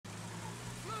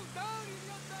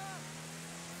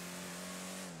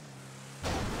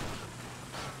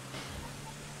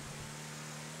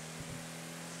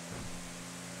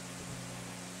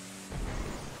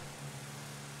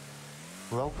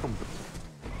Welcome.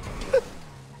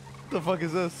 The fuck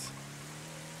is this?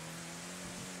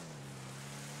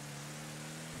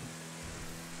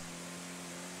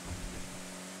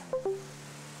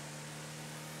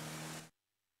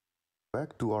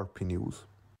 Back to RP news.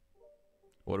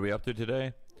 What are we up to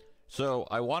today? So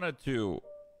I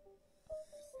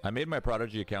made my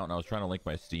Prodigy account and I was trying to link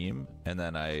my Steam, and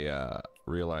then I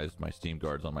realized my Steam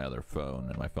guard's on my other phone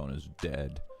and my phone is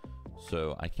dead.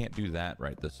 So I can't do that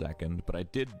right this second, but I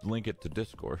did link it to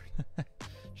Discord.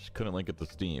 Just couldn't link it to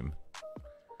Steam.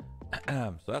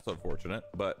 So that's unfortunate,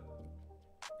 but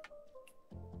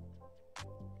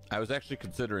I was actually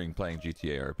considering playing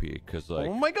GTA RP because, like,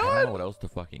 oh my God, I don't know what else to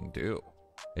fucking do.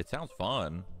 It sounds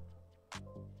fun.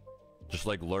 Just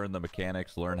like learn the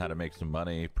mechanics, learn how to make some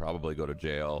money, probably go to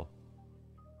jail.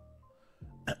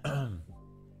 How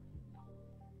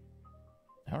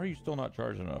are you still not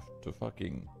charged enough to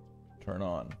fucking turn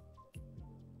on?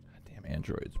 God damn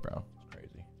androids, bro. It's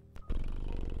crazy.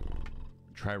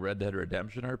 Try Red Dead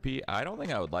Redemption RP? I don't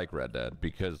think I would like Red Dead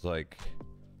because, like,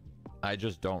 I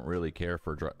just don't really care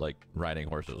for like riding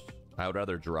horses. I would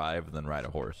rather drive than ride a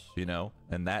horse, you know?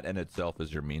 And that in itself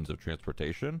is your means of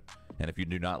transportation. And if you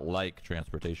do not like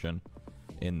transportation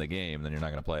in the game, then you're not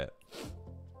going to play it.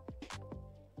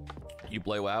 You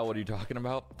play WoW? What are you talking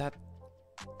about? That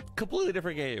completely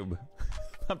different game.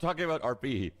 I'm talking about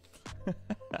RP.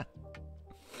 But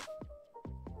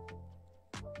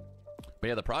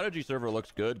yeah, the Prodigy server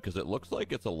looks good because it looks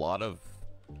like it's a lot of...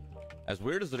 As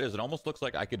weird as it is, it almost looks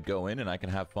like I could go in and I can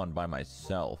have fun by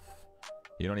myself.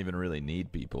 You don't even really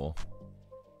need people.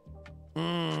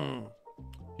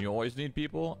 You always need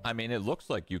people? I mean, it looks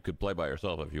like you could play by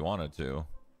yourself if you wanted to.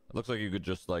 It looks like you could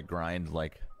just, like, grind,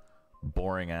 like,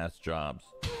 boring-ass jobs.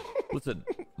 Listen,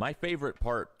 my favorite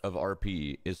part of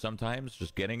RP is sometimes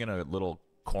just getting in a little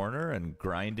corner and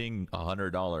grinding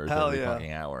 $100 every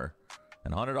fucking hour.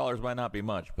 And $100 might not be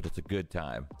much, but it's a good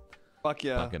time. Fuck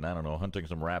yeah. Fucking, I don't know, hunting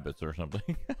some rabbits or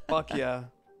something. Fuck yeah.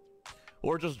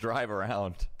 Or just drive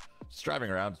around. Just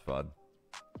driving around's fun.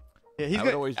 Yeah, he's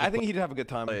good. I think he'd have a good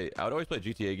time. I would always play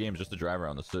GTA games just to drive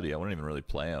around the city. I wouldn't even really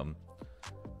play them.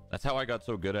 That's how I got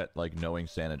so good at, like, knowing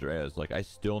San Andreas. Like, I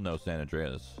still know San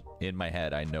Andreas. In my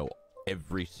head, I know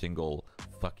every single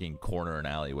fucking corner and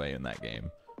alleyway in that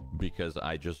game because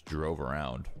I just drove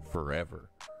around forever.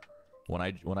 When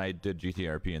I did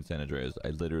GTA RP in San Andreas, I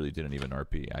literally didn't even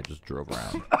RP. I just drove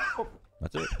around.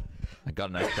 That's it. I got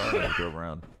a nice car and I drove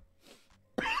around.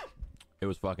 It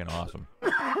was fucking awesome.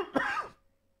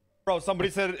 Bro, somebody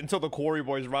said until the Quarry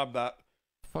Boys robbed that.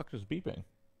 The fuck is beeping?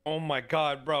 Oh my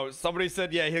God, bro. Somebody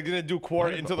said, yeah, he's gonna do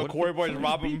Quarry until the Quarry Boys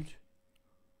rob him.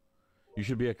 You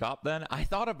should be a cop then? I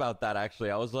thought about that,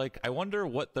 actually. I was like, I wonder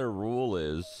what their rule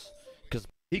is. Because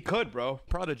he could, bro.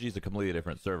 Prodigy's a completely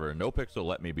different server. NoPixel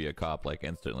let me be a cop, like,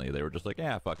 instantly. They were just like,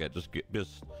 yeah, fuck it.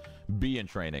 Just be in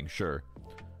training, sure.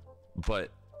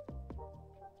 But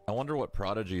I wonder what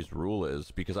Prodigy's rule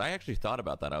is, because I actually thought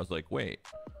about that. I was like, wait,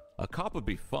 a cop would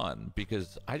be fun,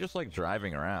 because I just like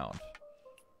driving around.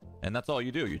 And that's all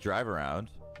you do. You drive around,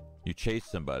 you chase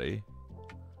somebody.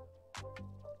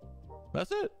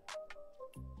 That's it.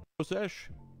 Sesh.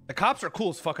 The cops are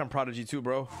cool as fuck on Prodigy too,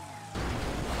 bro.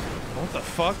 What the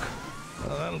fuck?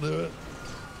 Oh, that'll do it.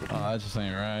 Oh, that just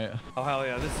ain't right. Oh hell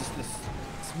yeah, this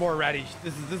is more ratty.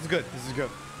 This is good. This is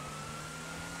good.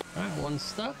 All right, one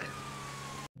stuck.